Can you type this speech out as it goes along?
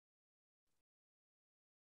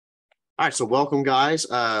All right, so welcome, guys.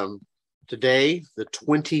 Today, the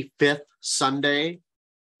 25th Sunday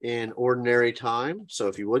in Ordinary Time. So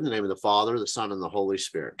if you would, in the name of the Father, the Son, and the Holy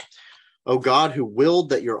Spirit. O God, who willed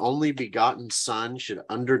that your only begotten Son should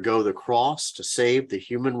undergo the cross to save the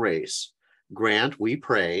human race, grant, we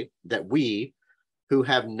pray, that we, who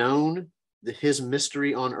have known his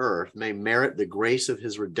mystery on earth, may merit the grace of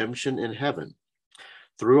his redemption in heaven.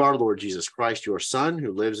 Through our Lord Jesus Christ, your Son,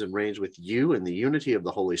 who lives and reigns with you in the unity of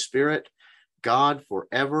the Holy Spirit, God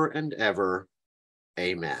forever and ever.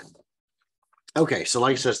 Amen. Okay, so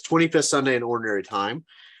like I said, it's 25th Sunday in Ordinary Time,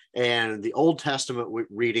 and the Old Testament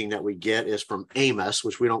reading that we get is from Amos,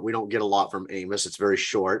 which we don't get a lot from Amos. It's very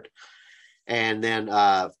short, and then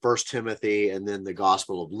First Timothy, and then the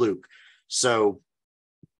Gospel of Luke. So,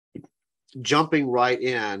 jumping right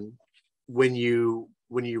in, when you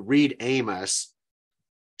read Amos,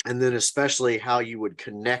 and then especially how you would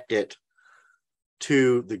connect it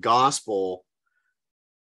to the gospel,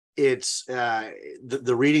 it's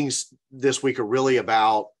the readings this week are really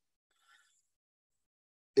about,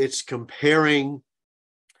 it's comparing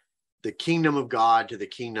the kingdom of God to the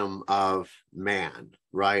kingdom of man,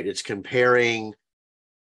 right? It's comparing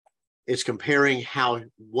how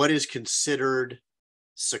what is considered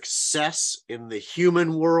success in the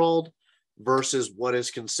human world versus what is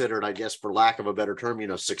considered, I guess, for lack of a better term,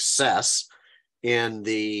 success in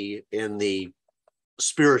the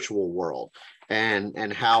spiritual world,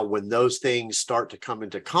 and how when those things start to come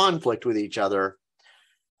into conflict with each other,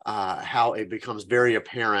 how it becomes very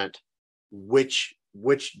apparent which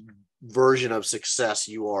version of success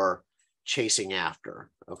you are chasing after.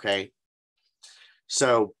 Okay,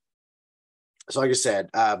 so like I said,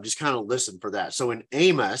 just kind of listen for that. So in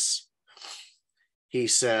Amos, he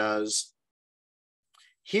says,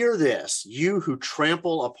 "Hear this, you who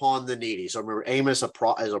trample upon the needy." So remember, Amos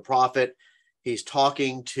as a prophet, he's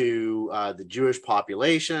talking to the Jewish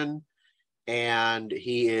population, and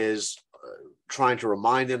he is trying to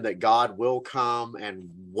remind them that God will come and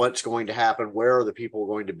what's going to happen. Where are the people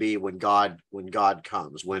going to be when God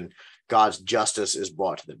comes, when God's justice is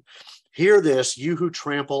brought to them? "Hear this, you who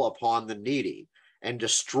trample upon the needy and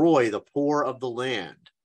destroy the poor of the land.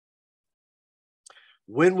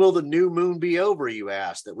 When will the new moon be over, you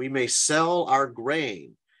ask, that we may sell our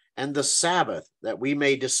grain, and the Sabbath, that we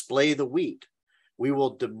may display the wheat? We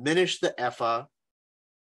will diminish the ephah,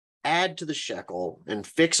 add to the shekel, and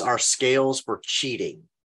fix our scales for cheating.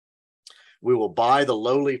 We will buy the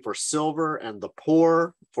lowly for silver, and the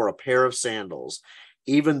poor for a pair of sandals.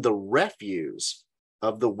 Even the refuse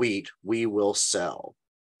of the wheat we will sell.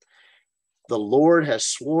 The Lord has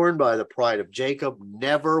sworn by the pride of Jacob,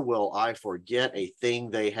 never will I forget a thing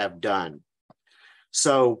they have done."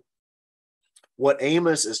 So what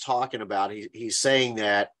Amos is talking about, he's saying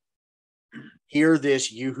that, hear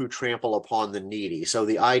this, you who trample upon the needy. So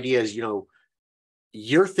the idea is,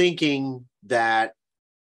 you're thinking that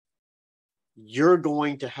you're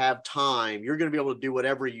going to have time, you're going to be able to do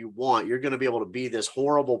whatever you want, you're going to be able to be this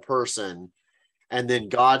horrible person, and then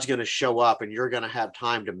God's going to show up and you're going to have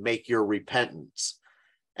time to make your repentance.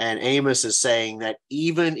 And Amos is saying that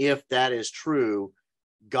even if that is true,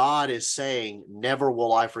 God is saying, never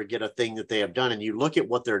will I forget a thing that they have done. And you look at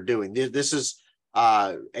what they're doing. This is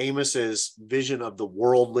Amos's vision of the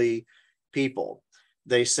worldly people.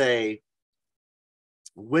 They say,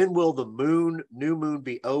 when will the new moon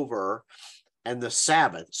be over, and the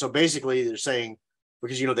Sabbath? So basically they're saying,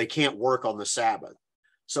 because they can't work on the Sabbath.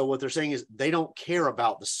 So what they're saying is they don't care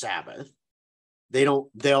about the Sabbath.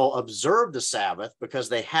 They'll observe the Sabbath because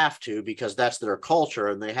they have to, because that's their culture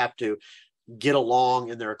and they have to get along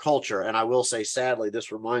in their culture. And I will say, sadly,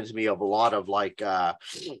 this reminds me of a lot of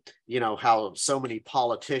how so many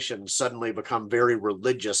politicians suddenly become very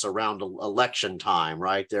religious around election time,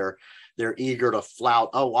 right? They're eager to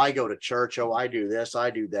flout, oh, I go to church, oh, I do this,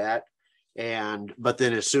 I do that. But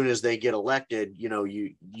then as soon as they get elected, you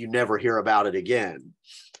never hear about it again.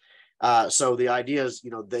 So the idea is,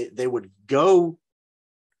 they would go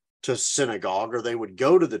to synagogue, or they would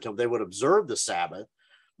go to the temple, they would observe the Sabbath,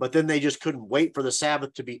 but then they just couldn't wait for the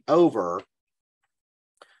Sabbath to be over,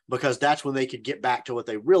 because that's when they could get back to what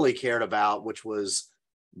they really cared about, which was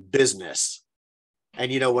business.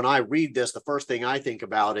 And, when I read this, the first thing I think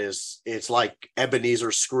about is it's like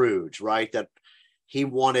Ebenezer Scrooge, right? That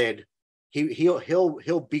he'll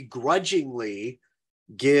begrudgingly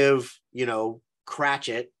give,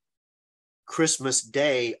 Cratchit Christmas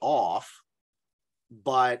Day off,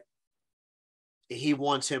 but he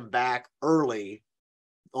wants him back early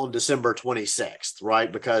on December 26th,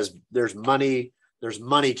 right? Because there's money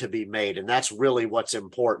to be made, and that's really what's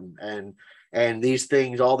important. And and these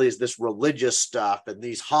things, all this religious stuff and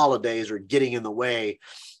these holidays are getting in the way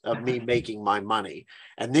of me making my money.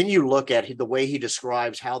 And then you look at the way he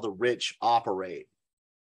describes how the rich operate.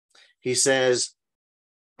 He says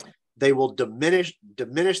they will diminish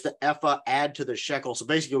the ephah, add to the shekel. So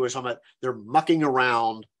basically we're talking about they're mucking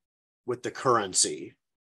around with the currency,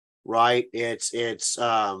 right? It's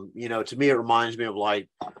you know, to me it reminds me of, like,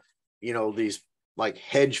 you know, these like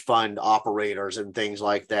hedge fund operators and things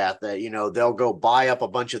like that, you know, they'll go buy up a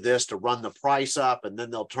bunch of this to run the price up, and then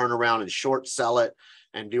they'll turn around and short sell it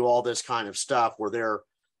and do all this kind of stuff where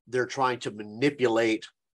they're trying to manipulate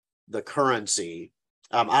the currency.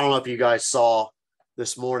 I don't know if you guys saw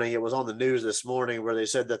this morning, it was on the news this morning, where they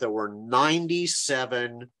said that there were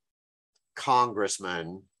 97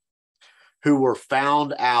 congressmen who were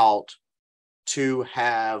found out to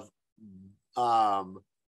have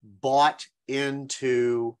bought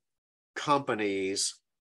into companies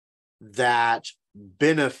that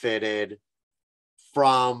benefited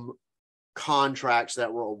from contracts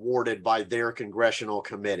that were awarded by their congressional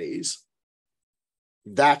committees.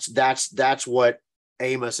 That's what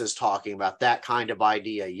Amos is talking about, that kind of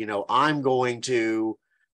idea. You know, I'm going to,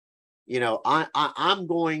 you know, I'm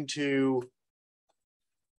going to,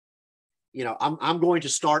 you know, I'm going to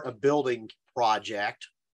start a building project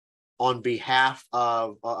on behalf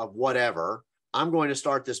of whatever. I'm going to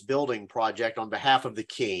start this building project on behalf of the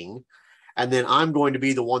king, and then I'm going to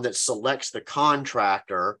be the one that selects the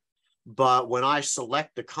contractor. But when I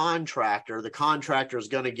select the contractor is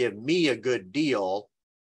going to give me a good deal,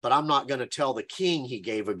 but I'm not going to tell the king he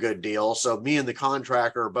gave a good deal. So me and the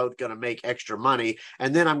contractor are both going to make extra money.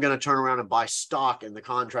 And then I'm going to turn around and buy stock in the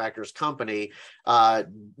contractor's company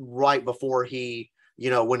right before he, you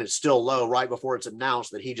know, when it's still low, right before it's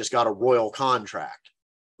announced that he just got a royal contract,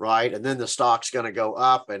 right? And then the stock's going to go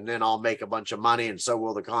up, and then I'll make a bunch of money, and so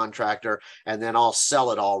will the contractor. And then I'll sell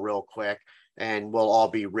it all real quick, and we'll all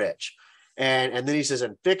be rich. And then he says,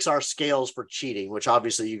 and fix our scales for cheating, which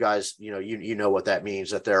obviously you guys, you know, you know what that means,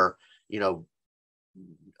 that they're, you know,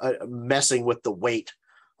 messing with the weight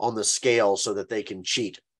on the scale so that they can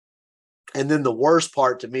cheat. And then the worst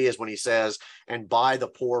part to me is when he says, and buy the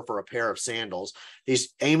poor for a pair of sandals.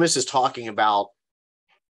 Amos is talking about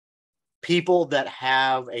people that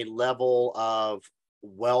have a level of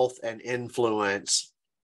wealth and influence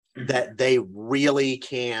that they really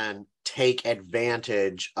can take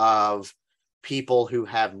advantage of people who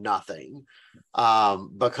have nothing,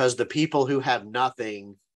 because the people who have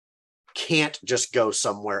nothing can't just go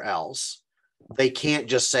somewhere else. They can't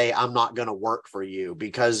just say, I'm not going to work for you,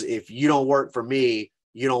 because if you don't work for me,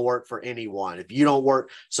 you don't work for anyone. If you don't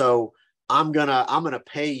work, so I'm gonna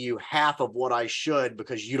pay you half of what I should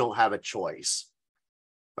because you don't have a choice.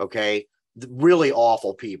 Okay, really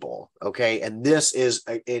awful people. Okay, and this is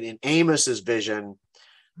in Amos's vision.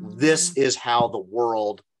 This is how the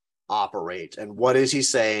world operates. And what is he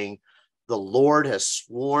saying? The Lord has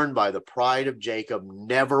sworn by the pride of Jacob,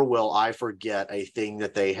 never will I forget a thing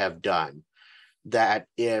that they have done. That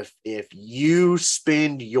if you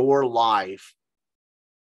spend your life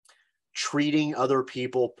treating other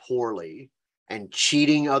people poorly and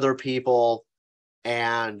cheating other people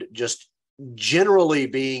and just generally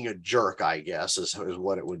being a jerk, I guess is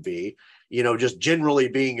what it would be, you know, just generally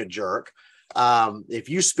being a jerk. If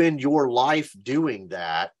you spend your life doing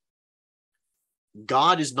that,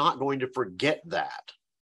 God is not going to forget that.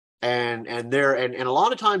 And a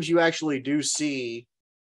lot of times you actually do see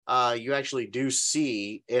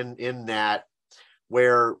in that,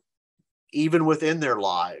 where even within their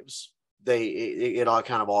lives, it all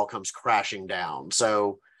kind of all comes crashing down.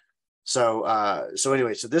 So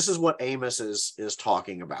anyway, so this is what Amos is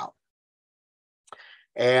talking about.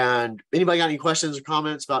 And anybody got any questions or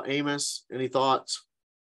comments about Amos? Any thoughts?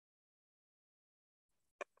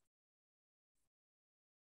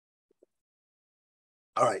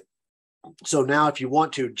 All right. So now if you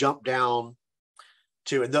want to jump down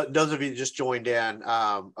to, and those of you that just joined in,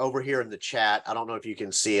 over here in the chat, I don't know if you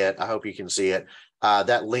can see it. I hope you can see it.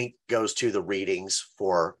 That link goes to the readings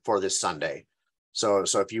for this Sunday. So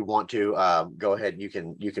if you want to go ahead, you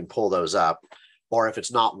can pull those up, or if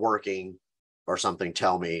it's not working or something,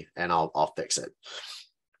 tell me and I'll fix it.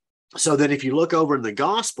 So then if you look over in the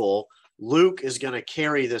gospel, Luke is going to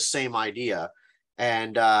carry this same idea,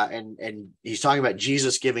 and he's talking about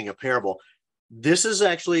Jesus giving a parable. This is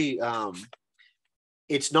actually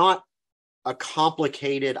it's not a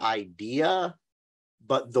complicated idea,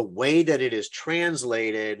 but the way that it is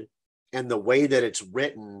translated and the way that it's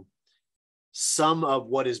written, some of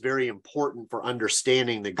what is very important for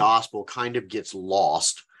understanding the gospel kind of gets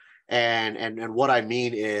lost. And what I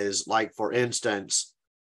mean is, like, for instance,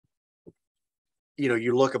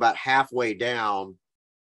 you look about halfway down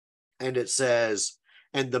and it says,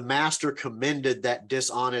 and the master commended that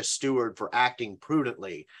dishonest steward for acting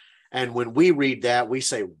prudently. And when we read that, we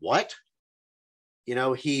say, what?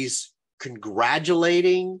 He's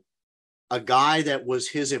congratulating a guy that was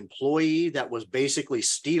his employee that was basically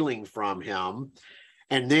stealing from him.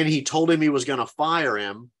 And then he told him he was going to fire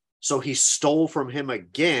him. So he stole from him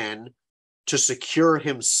again to secure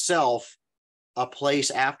himself a place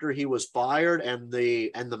after he was fired. And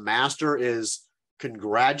the master is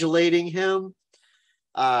congratulating him.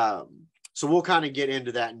 So we'll kind of get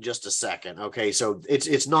into that in just a second. Okay. So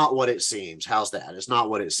it's not what it seems. How's that? It's not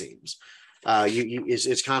what it seems.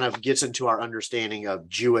 It's kind of gets into our understanding of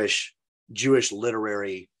Jewish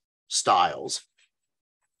literary styles.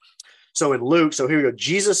 So in Luke, so here we go.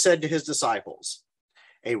 Jesus said to his disciples,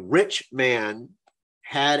 a rich man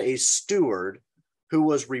had a steward who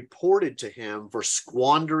was reported to him for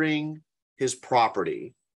squandering his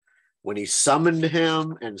property. When he summoned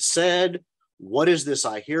him and said, what is this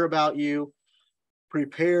I hear about you?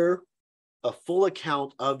 Prepare a full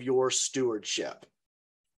account of your stewardship,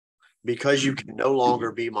 because you can no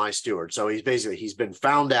longer be my steward. So he's been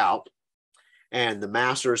found out, and the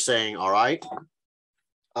master is saying, all right,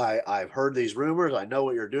 I've heard these rumors. I know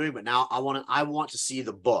what you're doing, but now I want to see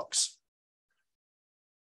the books.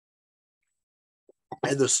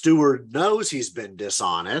 And the steward knows he's been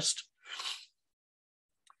dishonest.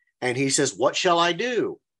 And he says, what shall I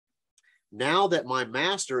do now that my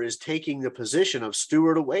master is taking the position of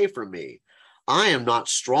steward away from me? I am not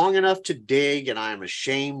strong enough to dig, and I am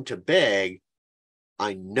ashamed to beg.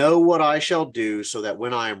 I know what I shall do, so that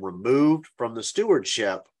when I am removed from the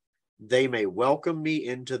stewardship, they may welcome me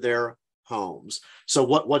into their homes. So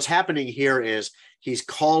what's happening here is he's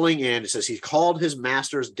calling in. It says he's called his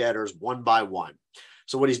master's debtors one by one.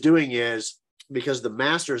 So what he's doing is, because the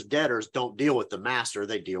master's debtors don't deal with the master,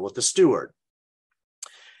 they deal with the steward.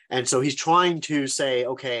 And so he's trying to say,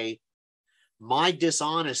 okay, my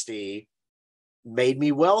dishonesty made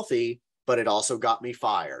me wealthy, but it also got me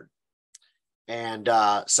fired. And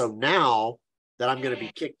so now that I'm going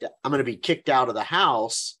to be kicked out of the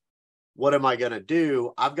house, what am I going to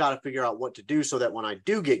do? I've got to figure out what to do so that when I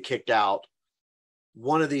do get kicked out,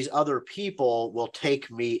 one of these other people will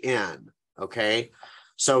take me in. Okay.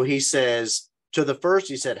 So he says to the first,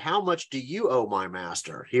 he said, how much do you owe my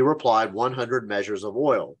master? He replied, 100 measures of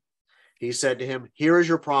oil. He said to him, here is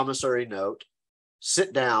your promissory note.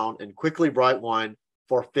 Sit down and quickly write one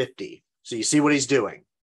for 50. So you see what he's doing.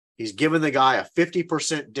 He's giving the guy a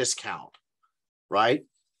 50% discount, right?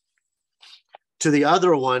 To the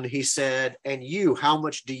other one, he said, and you, how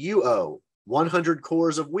much do you owe? 100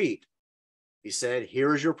 cores of wheat. He said,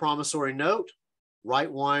 here is your promissory note.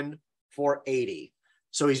 Write one for 80.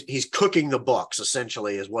 So he's cooking the books,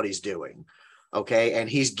 essentially, is what he's doing. Okay. And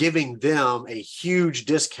he's giving them a huge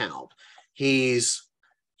discount. He is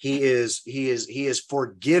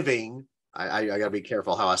forgiving. I got to be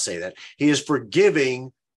careful how I say that. He is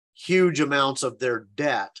forgiving huge amounts of their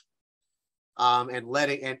debt,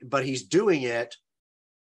 but he's doing it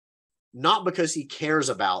not because he cares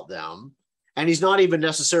about them, and he's not even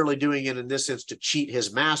necessarily doing it in this sense to cheat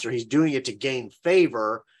his master. He's doing it to gain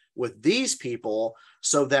favor with these people,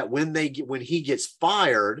 so that when he gets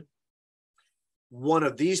fired, one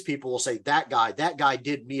of these people will say, that guy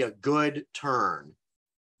did me a good turn.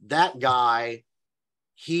 That guy,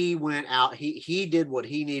 he went out, he did what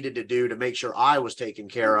he needed to do to make sure I was taken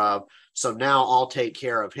care of. So now I'll take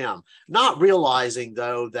care of him. Not realizing,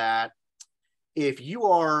 though, that if you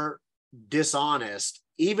are dishonest,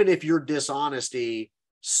 even if your dishonesty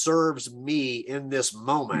serves me in this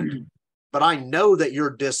moment, but I know that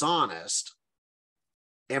you're dishonest,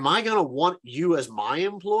 am I going to want you as my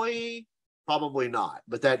employee? Probably not.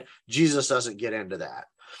 But that Jesus doesn't get into that.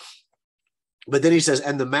 But then he says,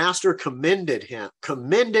 and the master commended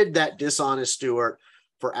that dishonest steward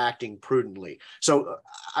for acting prudently. So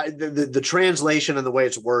the translation and the way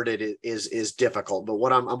it's worded is difficult. But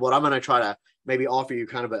what I'm going to try to maybe offer you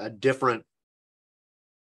kind of a different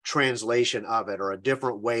translation of it, or a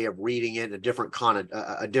different way of reading it, a different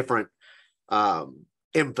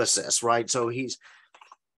emphasis, right? So it's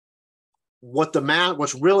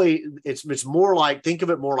more like, think of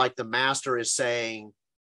it more like the master is saying,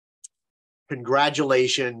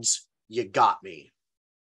 congratulations, you got me.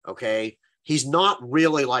 Okay. He's not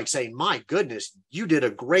really like saying, my goodness, you did a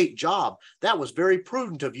great job. That was very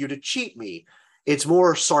prudent of you to cheat me. It's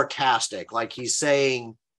more sarcastic. Like he's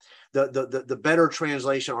saying, the better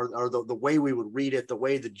translation, or the way we would read it, the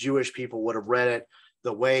way the Jewish people would have read it,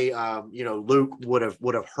 the way Luke would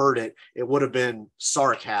have heard it, it would have been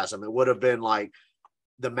sarcasm. It would have been like,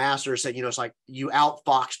 the master said, it's like you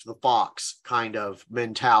outfoxed the fox kind of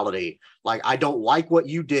mentality. Like, I don't like what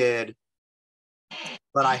you did,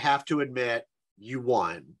 but I have to admit you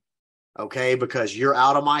won. Okay. Because you're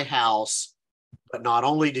out of my house, but not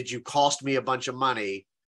only did you cost me a bunch of money,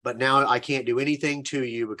 but now I can't do anything to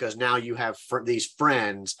you because now you have these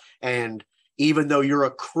friends. And even though you're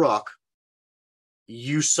a crook,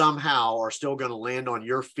 you somehow are still going to land on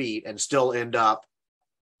your feet and still end up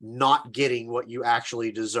not getting what you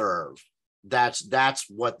actually deserve. That's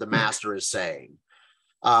what the master is saying.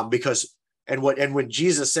 When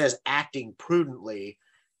Jesus says acting prudently,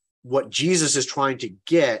 what Jesus is trying to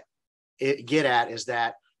get at is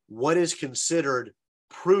that what is considered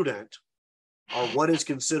prudent or what is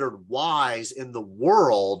considered wise in the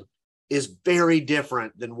world is very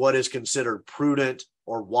different than what is considered prudent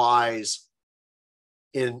or wise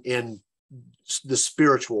in the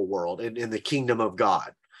spiritual world, in the kingdom of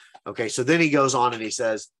God. Okay, so then he goes on and he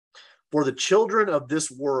says, for the children of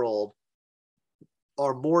this world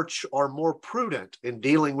are more prudent in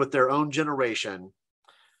dealing with their own generation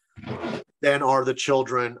than are the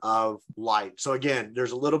children of light. So again,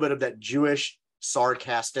 there's a little bit of that Jewish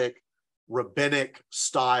sarcastic rabbinic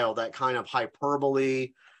style, that kind of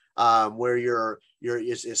hyperbole, where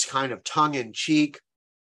it's kind of tongue in cheek.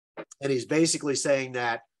 And he's basically saying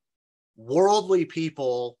that worldly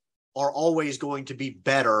people are always going to be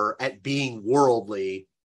better at being worldly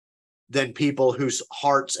than people whose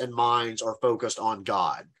hearts and minds are focused on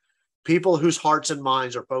God. People whose hearts and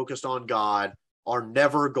minds are focused on God are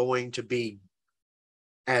never going to be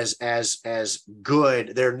as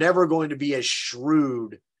good. They're never going to be as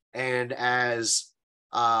shrewd and as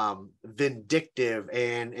vindictive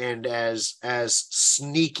and as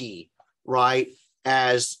sneaky, right,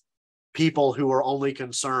 as people who are only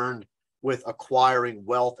concerned with acquiring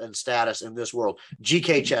wealth and status in this world.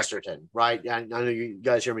 G.K. Chesterton, right? I know you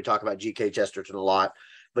guys hear me talk about G.K. Chesterton a lot,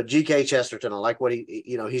 but G.K. Chesterton, I like what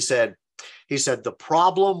he said. He said, the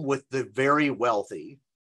problem with the very wealthy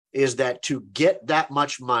is that to get that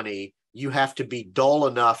much money, you have to be dull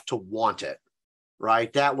enough to want it,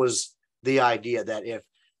 right? That was the idea, that if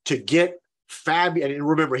to get fabulous, and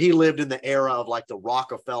remember, he lived in the era of like the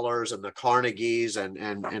Rockefellers and the Carnegies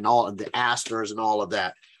and all of the Astors and all of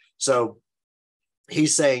that. So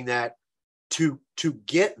he's saying that to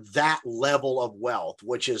get that level of wealth,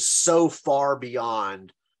 which is so far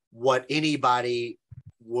beyond what anybody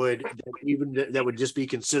would that would just be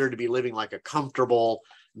considered to be living like a comfortable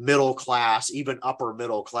middle class, even upper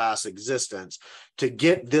middle class existence, to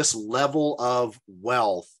get this level of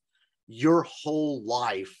wealth, your whole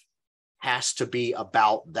life has to be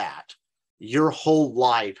about that. Your whole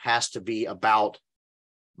life has to be about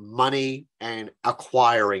money and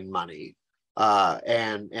acquiring money.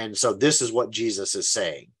 And so this is what Jesus is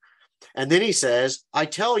saying. And then he says, I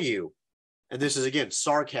tell you, and this is again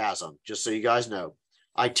sarcasm, just so you guys know,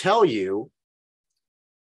 I tell you,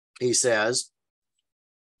 he says,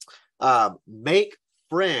 make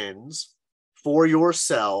friends for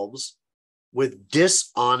yourselves with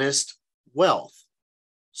dishonest wealth,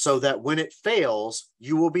 so that when it fails,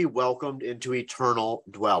 you will be welcomed into eternal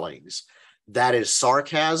dwellings. That is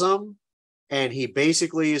sarcasm. And he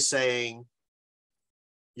basically is saying,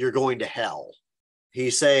 you're going to hell.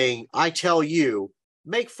 He's saying, I tell you,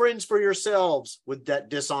 make friends for yourselves with that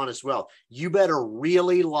dishonest wealth. You better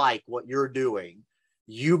really like what you're doing.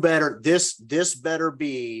 You better, this better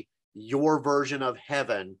be your version of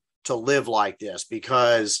heaven to live like this,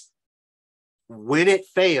 because when it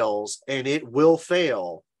fails, and it will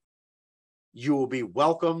fail, you will be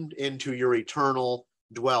welcomed into your eternal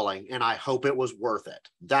dwelling. And I hope it was worth it.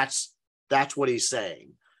 That's what he's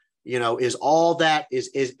saying. Is all that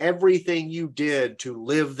is everything you did to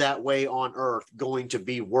live that way on earth going to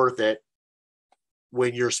be worth it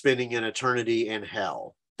when you're spending an eternity in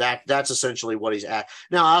hell? That's essentially what he's at.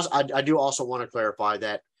 Now, I do also want to clarify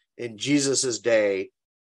that in Jesus's day,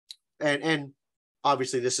 and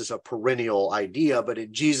obviously this is a perennial idea, but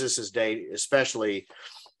in Jesus's day, especially,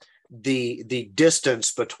 the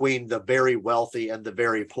distance between the very wealthy and the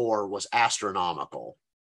very poor was astronomical.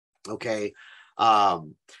 Okay. I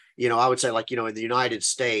would say, like, in the United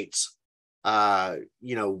States,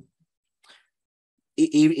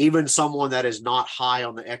 even someone that is not high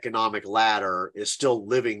on the economic ladder is still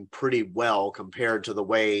living pretty well compared to the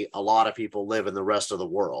way a lot of people live in the rest of the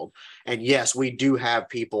world. And yes, we do have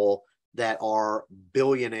people that are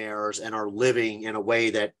billionaires and are living in a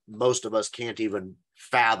way that most of us can't even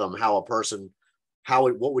fathom how a person,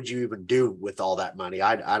 what would you even do with all that money?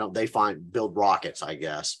 They build rockets, I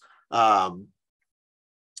guess. But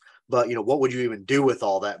what would you even do with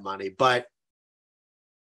all that money? But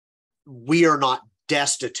we are not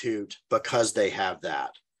destitute because they have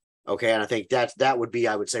that. Okay. And I think that would be,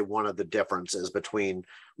 I would say, one of the differences between,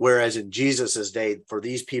 whereas in Jesus's day, for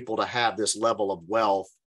these people to have this level of wealth,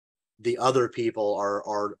 the other people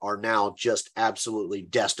are now just absolutely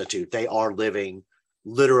destitute. They are living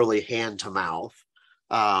literally hand to mouth.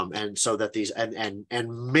 And so that these, and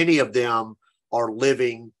many of them are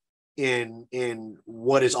living in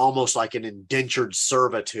what is almost like an indentured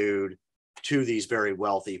servitude to these very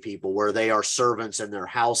wealthy people, where they are servants in their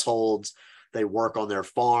households, they work on their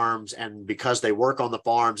farms, and because they work on the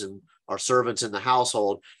farms and are servants in the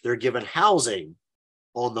household, they're given housing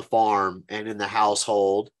on the farm and in the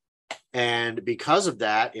household. And because of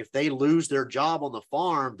that, if they lose their job on the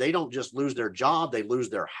farm, they don't just lose their job, they lose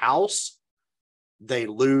their house, they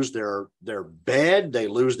lose their bed, they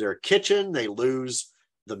lose their kitchen, they lose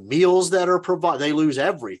the meals that are provided, they lose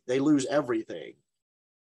everything.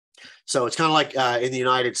 So it's kind of like in the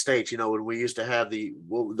United States, when we used to have they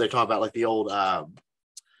talk about like the old,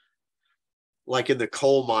 like in the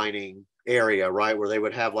coal mining area, right, where they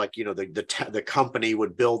would have like, the company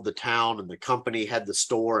would build the town, and the company had the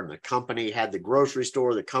store, and the company had the grocery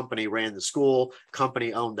store, the company ran the school,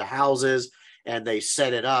 company owned the houses, and they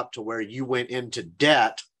set it up to where you went into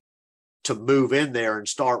debt to move in there and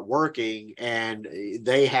start working. And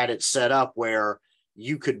they had it set up where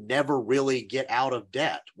you could never really get out of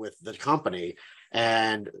debt with the company.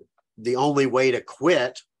 And the only way to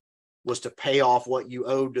quit was to pay off what you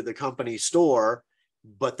owed to the company store,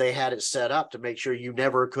 but they had it set up to make sure you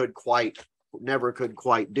never could quite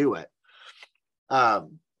do it. So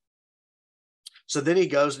then he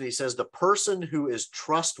goes and he says, the person who is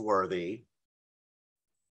trustworthy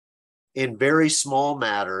in very small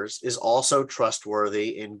matters is also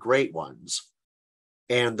trustworthy in great ones.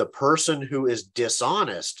 And the person who is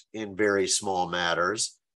dishonest in very small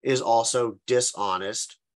matters is also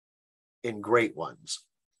dishonest in great ones.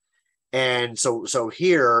 And so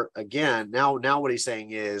here again, now what he's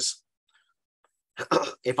saying is,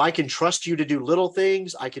 if I can trust you to do little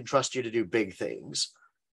things, I can trust you to do big things.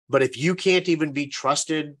 But if you can't even be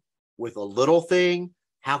trusted with a little thing,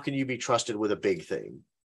 how can you be trusted with a big thing?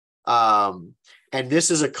 And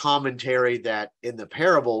this is a commentary that in the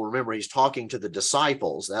parable, remember, he's talking to the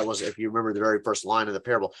disciples. That was, if you remember the very first line of the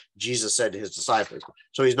parable, Jesus said to his disciples.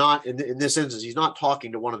 So he's not, in this instance, he's not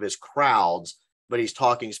talking to one of his crowds, but he's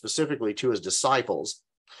talking specifically to his disciples.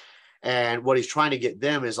 And what he's trying to get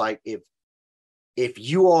them is like, if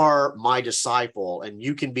you are my disciple and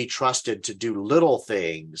you can be trusted to do little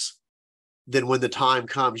things, then when the time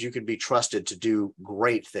comes, you can be trusted to do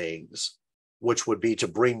great things, which would be to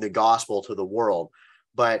bring the gospel to the world.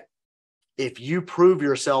 But if you prove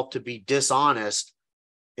yourself to be dishonest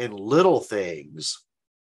in little things,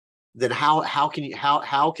 then how can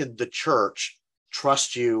the church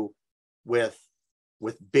trust you with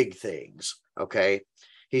big things? Okay.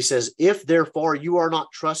 He says, if therefore you are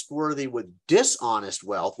not trustworthy with dishonest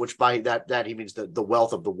wealth, which by that he means the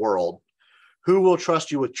wealth of the world, who will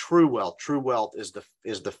trust you with true wealth? True wealth is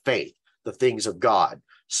the faith, the things of God,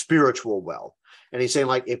 spiritual wealth. And he's saying,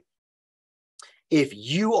 like, if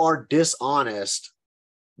you are dishonest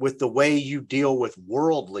with the way you deal with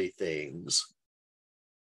worldly things,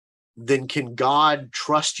 then can God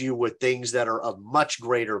trust you with things that are of much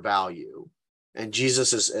greater value? And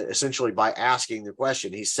Jesus is essentially, by asking the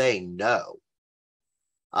question, he's saying no.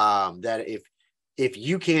 That if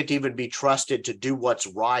you can't even be trusted to do what's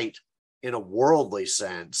right in a worldly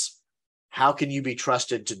sense, how can you be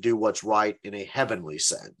trusted to do what's right in a heavenly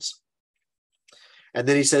sense? And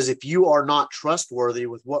then he says, if you are not trustworthy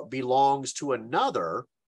with what belongs to another,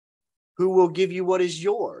 who will give you what is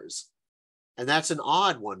yours? And that's an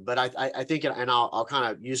odd one, but I think, and I'll kind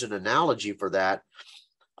of use an analogy for that.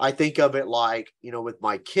 I think of it like, with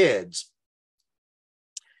my kids,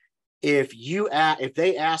 if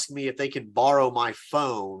they ask me if they can borrow my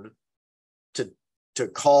phone to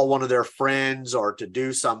call one of their friends or to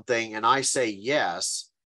do something, and I say yes,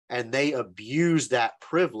 and they abuse that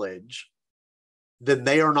privilege, then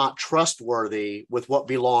they are not trustworthy with what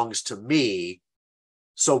belongs to me.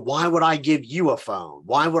 So why would I give you a phone?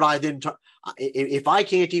 Why would I then, if I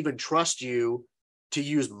can't even trust you to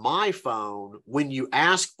use my phone when you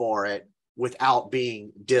ask for it without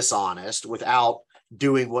being dishonest, without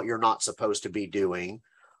doing what you're not supposed to be doing,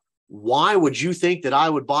 why would you think that I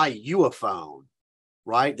would buy you a phone,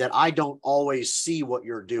 right? That I don't always see what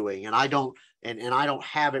you're doing, and I don't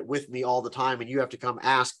have it with me all the time, and you have to come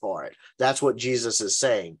ask for it. That's what Jesus is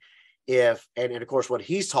saying. And of course, what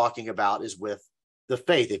he's talking about is with the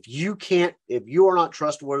faith. If you are not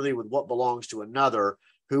trustworthy with what belongs to another,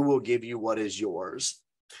 who will give you what is yours?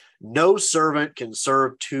 No servant can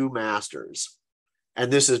serve two masters.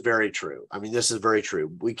 And this is very true. I mean, this is very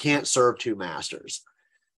true. We can't serve two masters.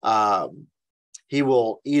 He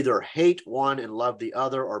will either hate one and love the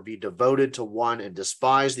other, or be devoted to one and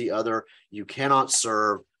despise the other. You cannot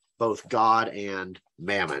serve both God and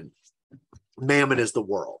mammon. Mammon is the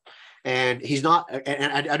world. And he's not,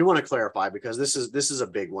 and I do want to clarify, because this is a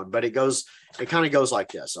big one, but it kind of goes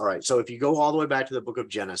like this. All right. So if you go all the way back to the book of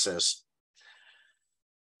Genesis,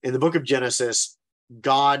 in the book of Genesis,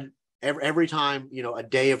 God, every time, a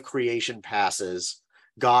day of creation passes,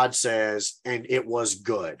 God says, and it was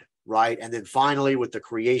good, right? And then finally, with the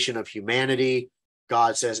creation of humanity,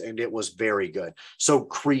 God says, and it was very good. So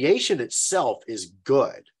creation itself is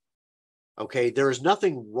good. Okay, there is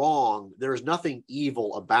nothing wrong. There is nothing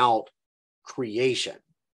evil about creation.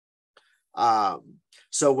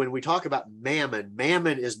 So when we talk about mammon,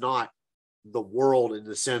 mammon is not the world in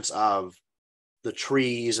the sense of the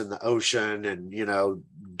trees and the ocean and,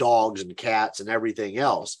 dogs and cats and everything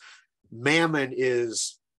else. Mammon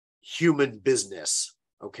is human business,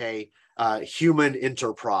 okay? Human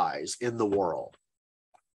enterprise in the world.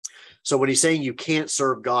 So when he's saying you can't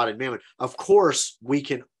serve God and mammon, of course we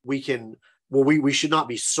should not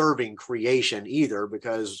be serving creation either,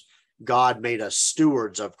 because God made us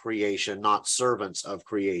stewards of creation, not servants of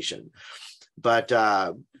creation. But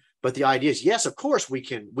the idea is, yes, of course we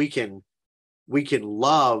can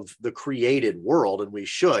love the created world, and we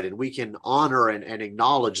should, and we can honor and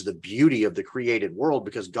acknowledge the beauty of the created world,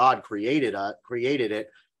 because God created it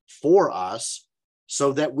for us,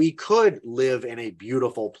 so that we could live in a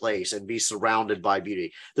beautiful place and be surrounded by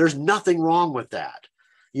beauty. There's nothing wrong with that.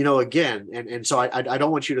 Again, and so I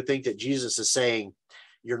don't want you to think that Jesus is saying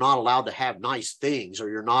you're not allowed to have nice things, or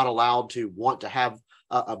you're not allowed to want to have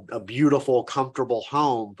a beautiful, comfortable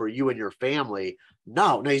home for you and your family.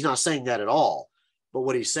 No, he's not saying that at all. But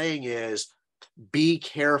what he's saying is, be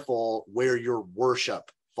careful where your worship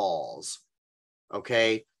falls.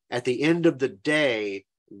 Okay? At the end of the day,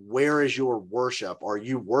 where is your worship? Are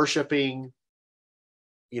you worshiping,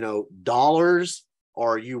 dollars?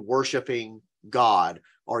 Or are you worshiping God?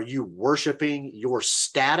 Are you worshiping your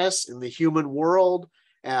status in the human world?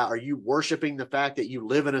 Are you worshiping the fact that you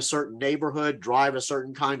live in a certain neighborhood, drive a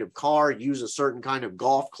certain kind of car, use a certain kind of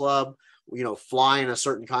golf club, fly in a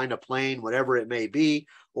certain kind of plane, whatever it may be?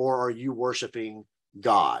 Or are you worshiping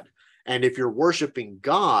God? And if you're worshiping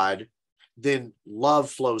God, then love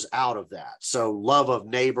flows out of that. So love of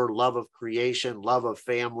neighbor, love of creation, love of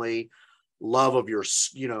family, love of your,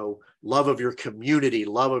 love of your community,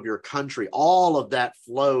 love of your country, all of that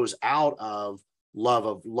flows out of love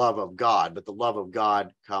of God, but the love of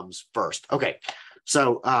God comes first. Okay.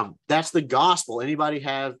 So that's the gospel. Anybody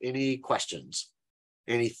have any questions,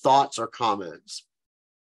 any thoughts or comments?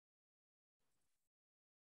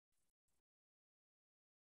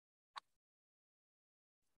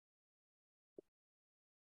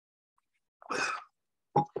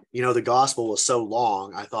 The gospel was so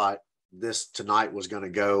long, I thought this tonight was going to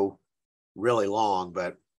go really long,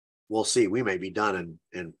 but we'll see. We may be done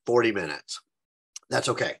in 40 minutes. That's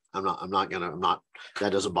okay. That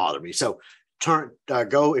doesn't bother me. So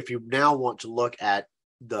go, if you now want to look at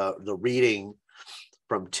the reading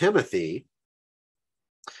from Timothy.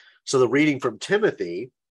 So the reading from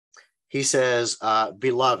Timothy, he says,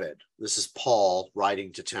 beloved, this is Paul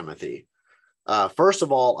writing to Timothy. First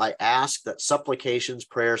of all, I ask that supplications,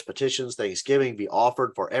 prayers, petitions, thanksgiving be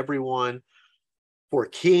offered for everyone, for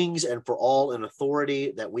kings and for all in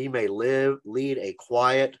authority, that we may lead a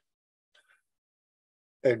quiet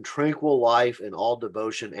and tranquil life in all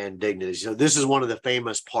devotion and dignity. So this is one of the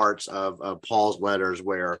famous parts of Paul's letters,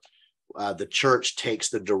 where the church takes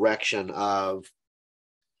the direction of,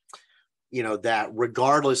 that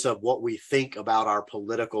regardless of what we think about our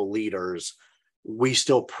political leaders, we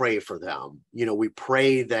still pray for them. We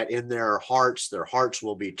pray that in their hearts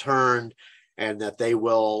will be turned, and that they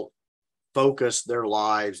will focus their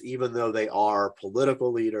lives, even though they are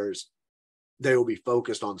political leaders, they will be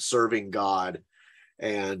focused on serving God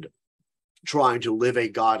and trying to live a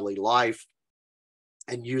godly life,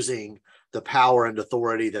 and using the power and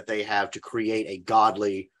authority that they have to create a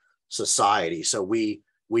godly society. So we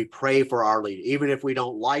pray for our leaders. Even if we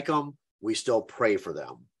don't like them, we still pray for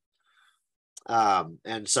them.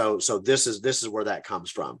 And so this is where that comes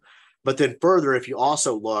from. But then further, if you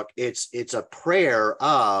also look, it's a prayer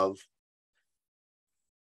of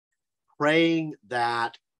praying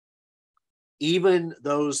that even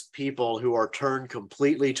those people who are turned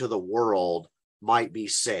completely to the world might be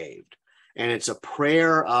saved. And it's a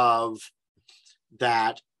prayer of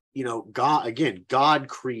that, God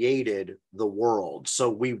created the world.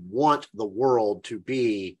 So we want the world to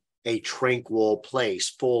be a tranquil place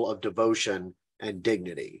full of devotion and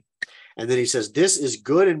dignity. And then he says, this is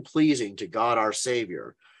good and pleasing to God our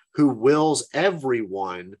Savior, who wills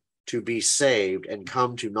everyone to be saved and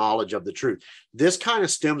come to knowledge of the truth. This kind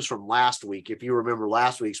of stems from last week. If you remember,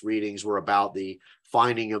 last week's readings were about the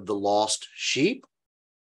finding of the lost sheep,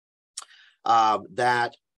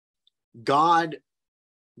 that God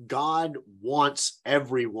wants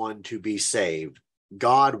everyone to be saved.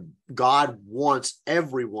 God wants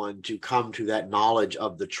everyone to come to that knowledge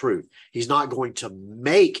of the truth. He's not going to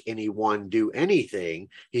make anyone do anything.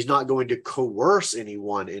 He's not going to coerce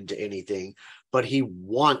anyone into anything, but he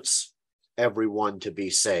wants everyone to be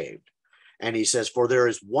saved. And he says, for there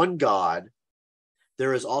is one God,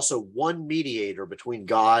 there is also one mediator between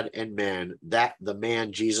God and men, that the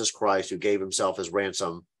man Jesus Christ, who gave himself as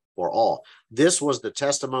ransom for all. This was the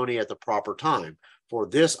testimony at the proper time. For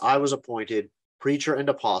this I was appointed preacher and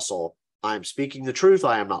apostle. I am speaking the truth.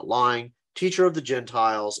 I am not lying. Teacher of the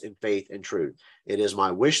Gentiles in faith and truth. It is my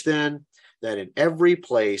wish then that in every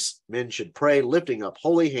place men should pray, lifting up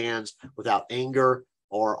holy hands without anger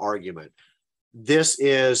or argument. This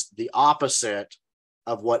is the opposite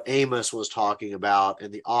of what Amos was talking about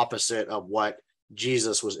and the opposite of what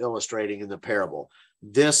Jesus was illustrating in the parable.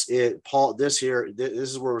 This is this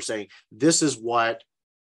is where we're saying this is what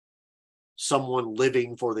someone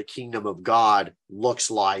living for the kingdom of God looks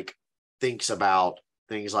like, thinks about,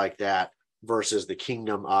 things like that, versus the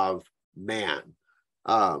kingdom of man.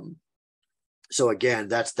 So again,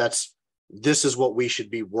 this is what we should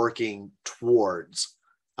be working towards,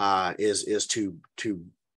 is to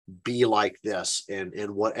be like this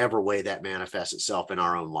in whatever way that manifests itself in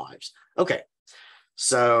our own lives. Okay.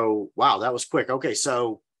 So, wow, that was quick. Okay.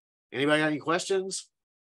 So anybody got any questions?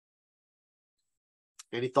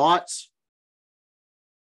 Any thoughts?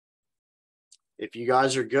 If you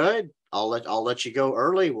guys are good, I'll let you go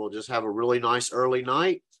early. We'll just have a really nice early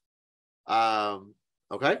night.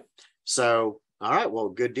 Okay. So, all right. Well,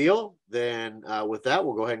 good deal. Then with that,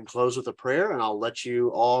 we'll go ahead and close with a prayer, and I'll let you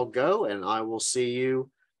all go, and I will see you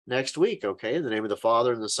next week. Okay. In the name of the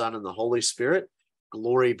Father and the Son and the Holy Spirit,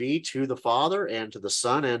 glory be to the Father and to the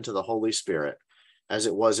Son and to the Holy Spirit, as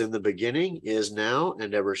it was in the beginning, is now,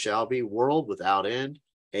 and ever shall be, world without end.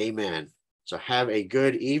 Amen. So have a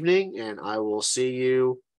good evening, and I will see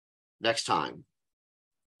you next time.